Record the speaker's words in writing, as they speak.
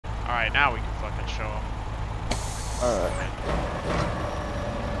Alright, now we can fucking show them. Alright.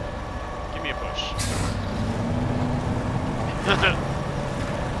 Give me a push.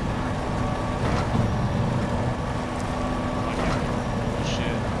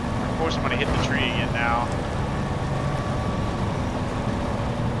 Shit. Of course I'm gonna hit the tree again now.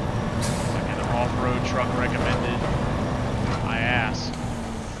 Fucking off-road truck recommended. My ass.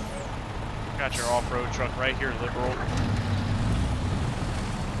 Got your off-road truck right here, liberal.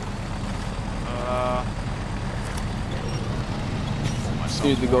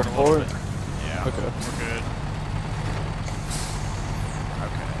 Need to go forward? Yeah, okay. We're good.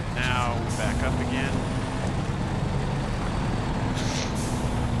 Okay, now we back up again.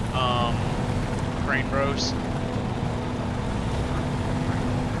 Crane bros.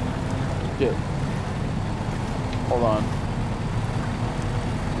 Shit. Hold on.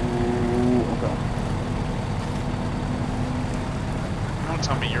 Ooh, okay. Don't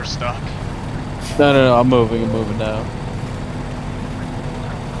tell me you're stuck. No, I'm moving now.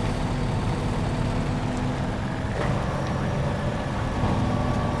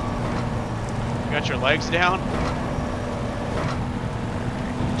 You got your legs down?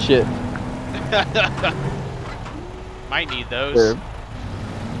 Shit. Might need those. Sure.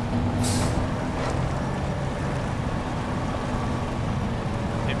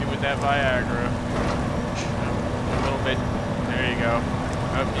 Hit me with that Viagra. A little bit. There you go.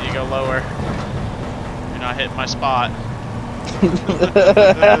 Oh, you go lower. You're not hitting my spot.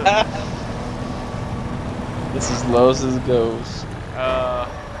 This is as low as it goes.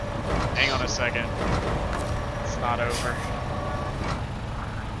 Hang on a second. It's not over.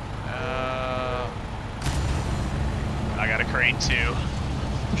 I got a crane too.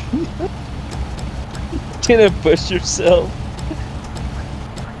 Gonna push yourself.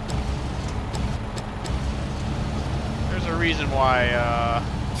 There's a reason why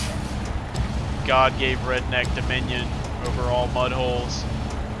God gave redneck dominion over all mud holes.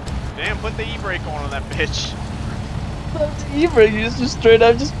 Damn, put the e-brake on that bitch. E-brake, you just straight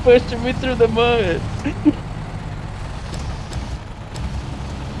up just pushing me through the mud.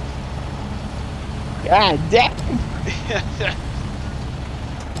 God damn.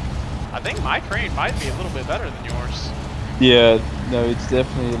 I think my crane might be a little bit better than yours. Yeah, no, it's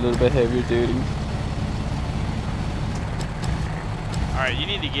definitely a little bit heavier duty. Alright, you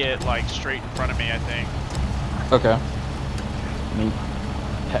need to get like straight in front of me, I think. Okay. Me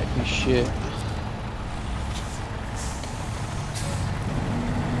pack this shit.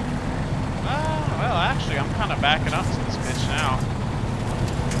 Well, actually, I'm kind of backing up to this bitch now.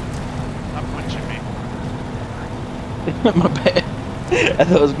 Stop punching me. My bad. I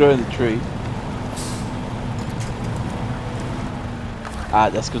thought I was growing the tree. Ah,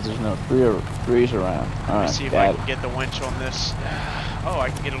 that's because there's no trees around. Let me see if I can get the winch on this. Oh, I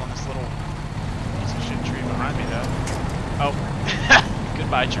can get it on this little piece of shit tree behind me, though. Oh.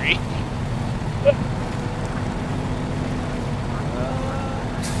 Goodbye, tree.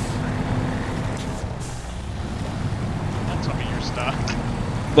 Don't tell me you're stuck.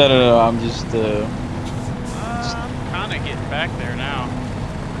 No, I'm just, I'm kind of getting back there now.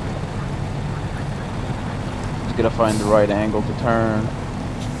 Just gotta find the right angle to turn.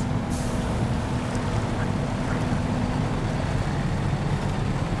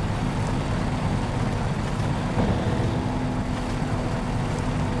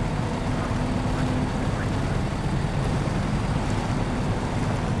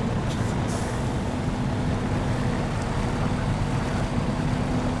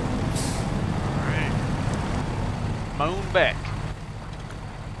 Moan back.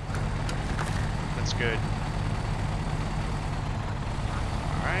 That's good.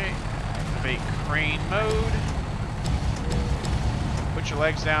 Alright, activate crane mode. Put your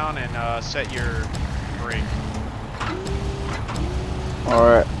legs down and set your brake.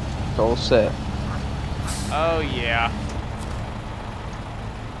 Alright, it's all set. Oh yeah.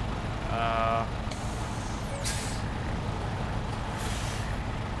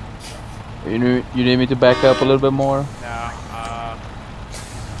 You need me to back up a little bit more? No,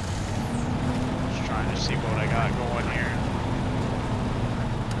 just trying to see what I got going here.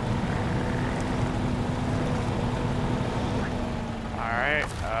 Alright,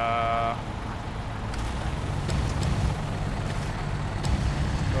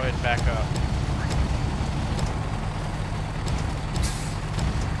 go ahead and back up.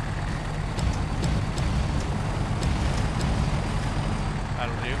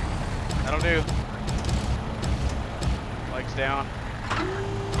 That'll do. That'll do. Legs down.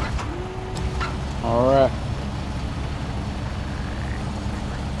 Alright.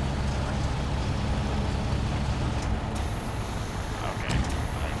 Okay.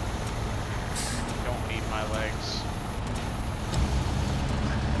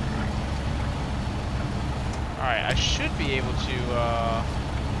 Alright, I should be able to,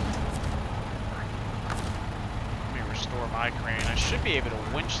 let me restore my crane. I should be able to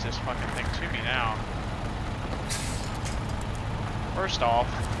winch this fucking thing to me now. First off,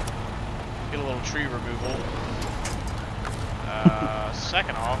 get a little tree removal.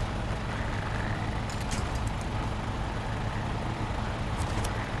 Second off,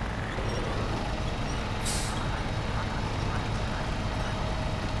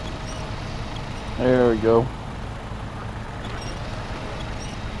 there we go.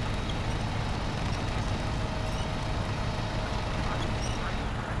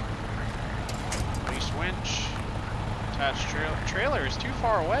 release winch, attached trailer is too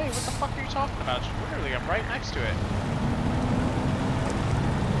far away. What the fuck are you talking about? Literally, I'm right next to it.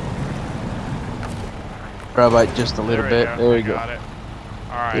 Probably just a little bit. There we go. Got it.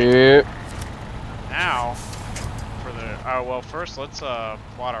 Alright. Yep. Now, for the, oh, well, first let's plot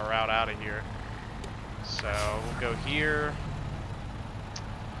our route out of here. So, we'll go here.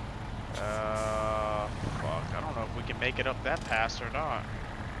 Fuck, I don't know if we can make it up that pass or not.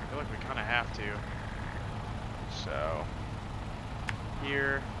 I feel like we kind of have to. So,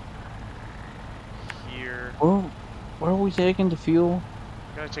 here. Here. Well, where are we taking the fuel?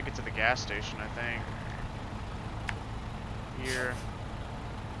 Gotta take it to the gas station, I think. Here.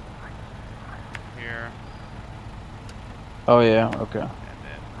 Here. Oh yeah, okay. And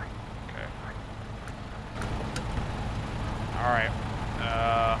then, okay. Alright.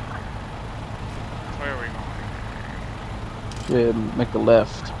 Where are we going? Yeah, make a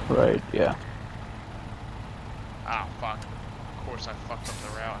left. Right, yeah. Oh, fuck. Of course I fucked up the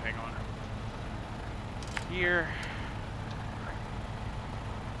route. Hang on. Here.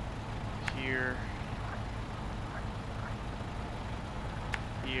 Here.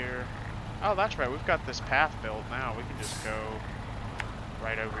 Here. Oh, that's right. We've got this path built now. We can just go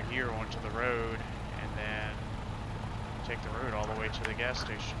right over here onto the road and then take the road all the way to the gas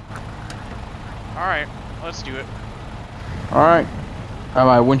station. Alright, let's do it. Alright. Am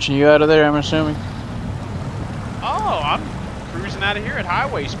I winching you out of there, I'm assuming? Oh, I'm cruising out of here at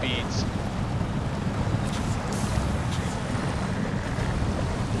highway speeds.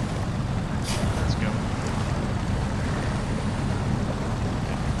 Let's go.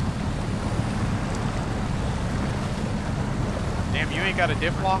 Damn, you ain't got a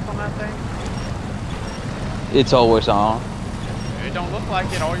diff lock on that thing? It's always on. It don't look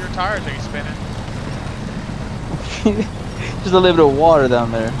like it. All your tires are spinning. Just a little bit of water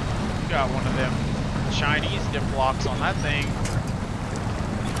down there. You got one of them Chinese diff locks on that thing.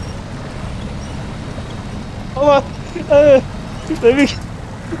 Oh,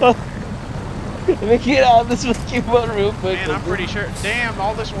 let me get out of this fucking boat real quick. Man, I'm pretty sure. Damn,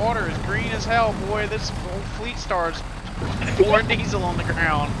 all this water is green as hell, boy. This old Fleet Star's pouring diesel on the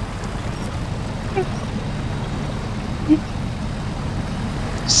ground.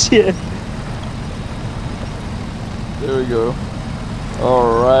 Shit. There we go.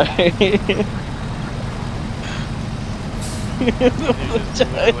 Alright. It's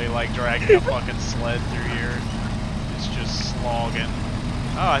just literally like dragging a fucking sled through here. It's just slogging.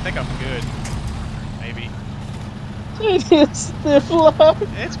 Oh, I think I'm good. Maybe. It's lock.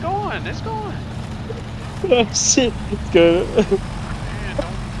 It's going. It's going. Oh shit. It's good. Man,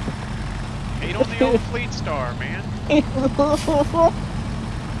 don't hate on the old Fleet Star, man.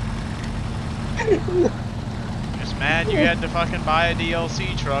 Just mad you had to fucking buy a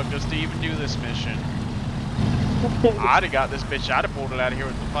DLC truck just to even do this mission. I'd have got this bitch. I'd have pulled it out of here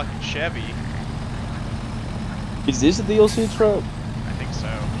with the fucking Chevy. Is this a DLC truck? I think so.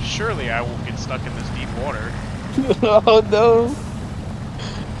 Surely I won't get stuck in this deep water. Oh no.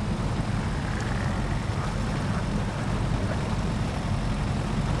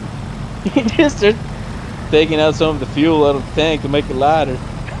 You just start taking out some of the fuel out of the tank to make it lighter.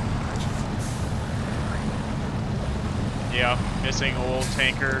 Yeah, missing oil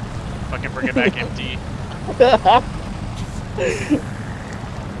tanker. Fucking bring it back empty.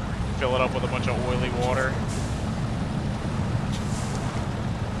 Fill it up with a bunch of oily water.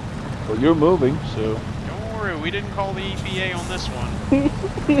 Well, you're moving, so. Don't worry, we didn't call the EPA on this one.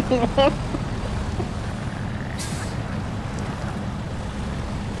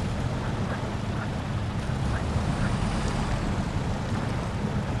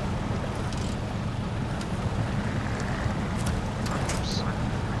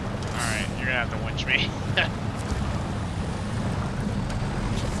 Alright, you're gonna have to winch me.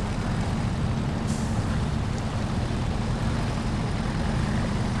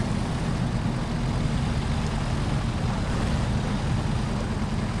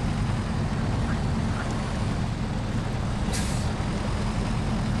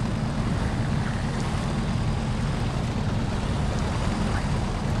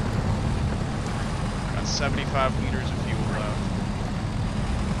 75 liters of fuel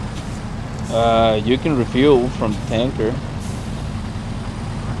left. You can refuel from the tanker.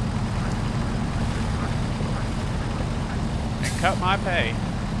 And cut my pay.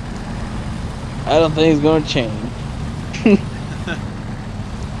 I don't think it's gonna change.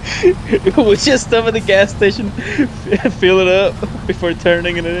 We'll just stop at the gas station, fill it up before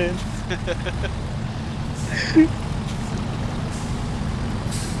turning it in.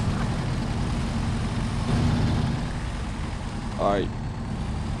 Alright.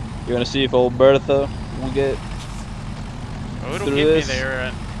 You wanna see if old Bertha will get Oh, it'll through get this? me there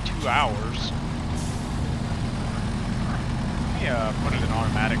in 2 hours. Yeah, put it in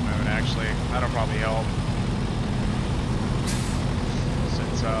automatic mode actually. That'll probably help.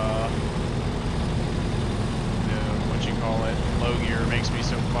 Since what you call it, low gear makes me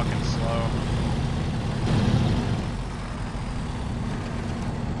so fucking slow.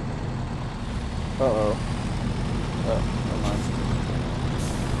 Uh-oh. Oh, never mind.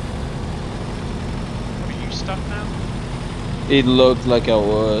 What, are you stuck now? It looked like I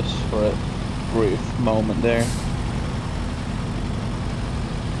was for a brief moment there.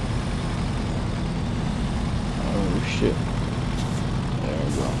 Oh shit. There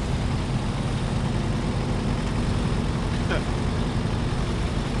we go.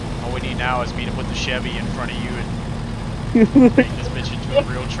 All we need now is me to put the Chevy in front of you and make this bitch into a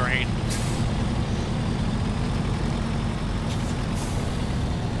real train.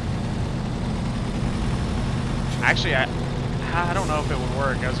 Actually, I don't know if it would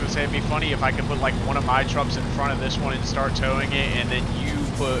work. I was gonna say it'd be funny if I could put like one of my trucks in front of this one and start towing it, and then you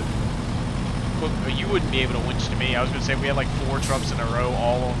you wouldn't be able to winch to me. I was gonna say we had like 4 trucks in a row,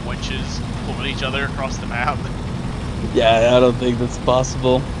 all on winches, pulling each other across the map. Yeah, I don't think that's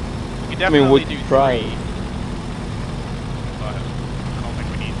possible. We definitely do try 3, it. but I don't think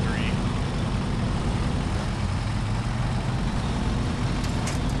we need 3.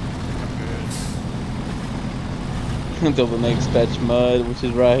 I'm good. Until the next patch mud, which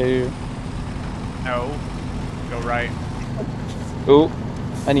is right here. No, go right. Oh,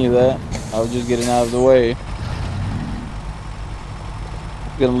 I knew that. I was just getting out of the way.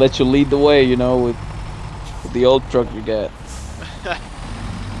 Gonna let you lead the way, you know, with the old truck you got. Shoot,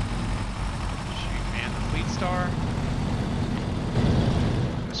 man, the Fleet Star.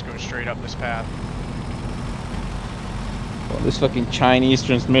 Let's go straight up this path. Well, this fucking Chinese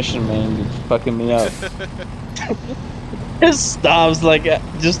transmission, man, is fucking me up. It stops like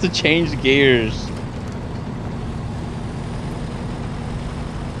just to change gears.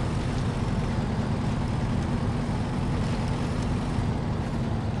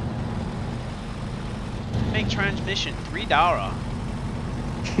 Make transmission $3.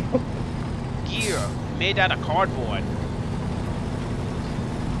 Gear made out of cardboard.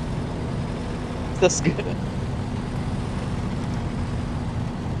 That's good.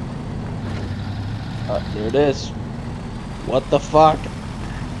 There it is. What the fuck?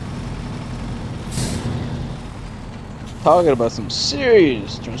 Talking about some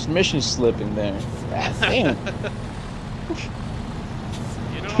serious transmission slipping there. God damn.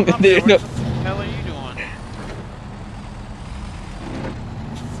 You know what I'm doing? What the hell are you doing?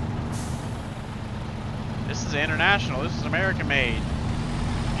 This is international. This is American made.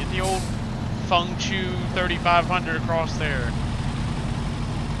 Get the old Feng Chu 3500 across there.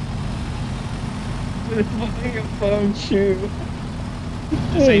 Phone shoe.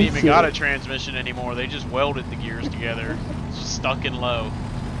 This ain't even got a transmission anymore. They just welded the gears together. It's just stuck in low.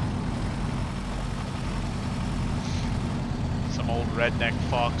 Some old redneck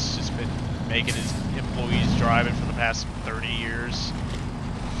fuck's just been making his employees drive it for the past 30 years.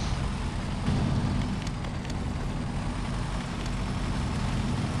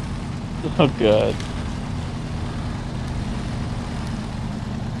 Oh god.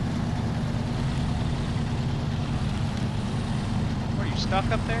 Were you stuck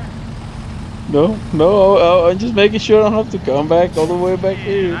up there? No, I'm just making sure I don't have to come back all the way back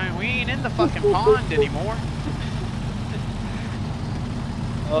here. We ain't in the fucking pond anymore.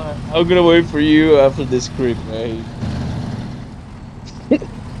 I'm gonna wait for you after this creek, right?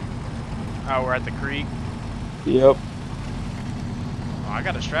 Oh, we're at the creek? Yep. Oh, I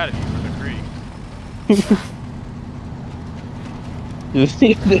got a strategy for the creek. You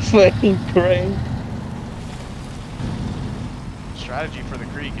see the fucking crane? Strategy for the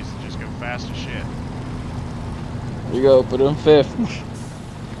creek is to just go fast as shit. There you go, put it on 5th.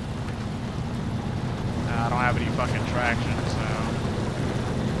 Nah, I don't have any fucking traction, so...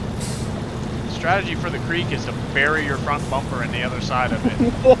 The strategy for the creek is to bury your front bumper in the other side of it.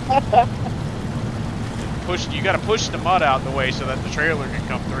 You gotta push the mud out the way so that the trailer can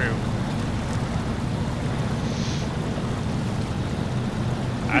come through.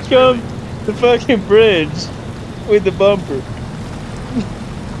 That's become really... the fucking bridge with the bumper.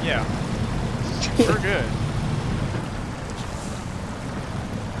 Yeah. We're good.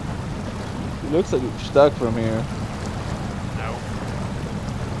 It looks like we're stuck from here. No.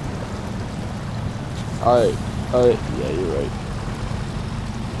 Alright. Yeah, you're right.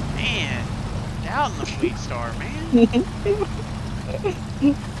 Man, down the Fleet Star, man.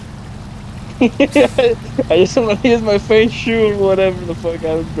 I just want to use my face shoe or whatever the fuck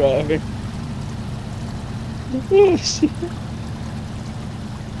I was driving. Oh shit.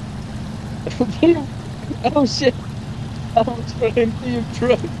 Oh shit. I was trying to your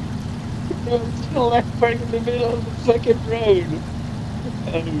truck. It was just left right in the middle of the fucking road.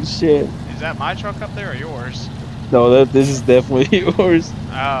 Oh shit. Is that my truck up there or yours? No, this is definitely yours.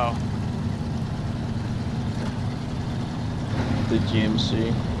 Oh. The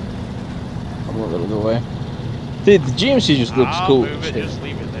GMC. I'll move it out of the way. Dude, the GMC just looks I'll cool. move it, Shit. just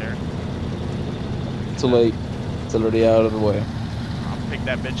leave it there. Too late. It's already out of the way. I'll pick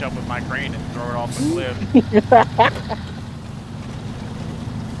that bitch up with my crane and throw it off the cliff.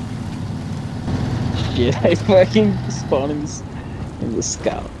 Shit, I fucking spawned in the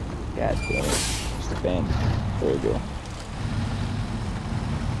scout. God damn it. It's the fan. There we go.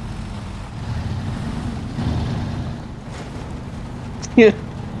 Yeah.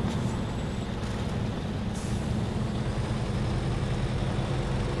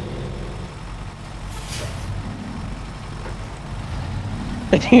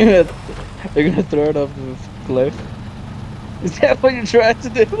 They're gonna throw it off the cliff. Is that what you're trying to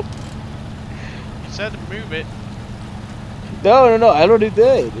do? You said to move it. No, I already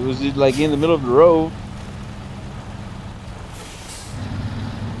did. It was just like in the middle of the road.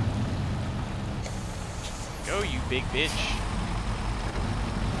 Go, you big bitch.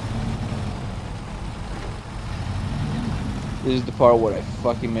 This is the part where I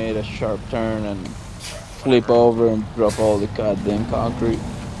fucking made a sharp turn and flip over and drop all the goddamn concrete.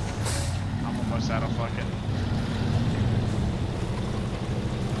 I'm almost out of fucking...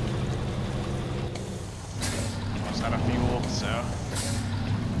 almost out of fuel, so...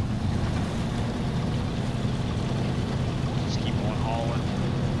 just keep on hauling.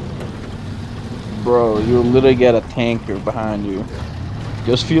 Bro, you'll literally get a tanker behind you.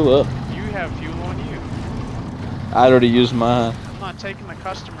 Just fuel up. You have fuel on you. I already used mine. I'm not taking the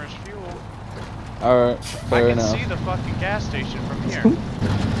customer's fuel. Alright, fair I can enough. see the fucking gas station from here.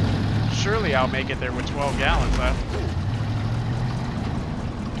 Surely I'll make it there with 12 gallons left.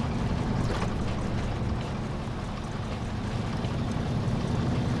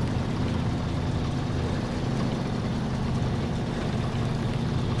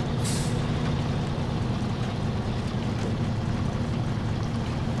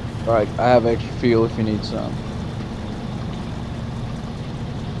 Alright, I have extra fuel if you need some.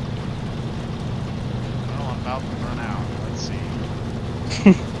 Well, I'm about to run out. Let's see.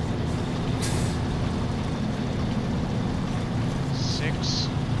 Six.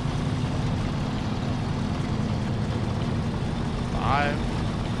 5.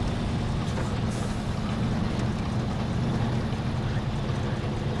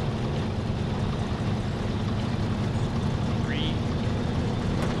 3.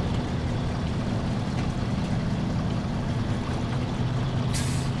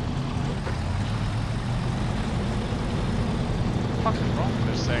 What the fuck is wrong with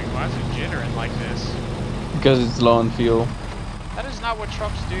this thing? Why is it jittering like this? Because it's low on fuel. That is not what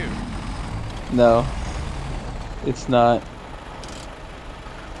trucks do. No. It's not.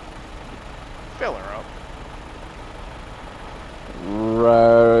 Fill her up.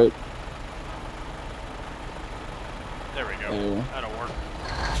 Right. There we go. There. That'll work.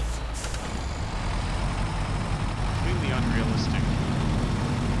 Completely unrealistic.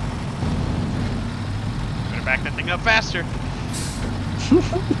 Better back that thing up faster. I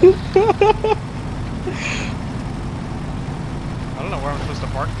don't know where I'm supposed to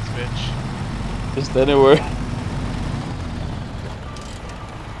park this bitch. Just anywhere. I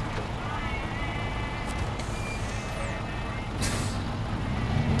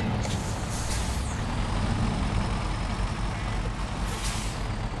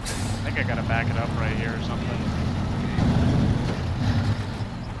think I gotta back it up right here or something.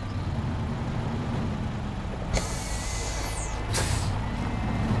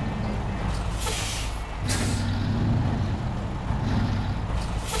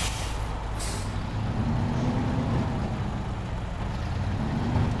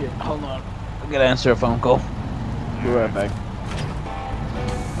 Yeah, hold on. I gotta answer a phone call. Be right back.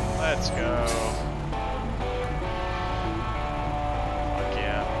 Let's go.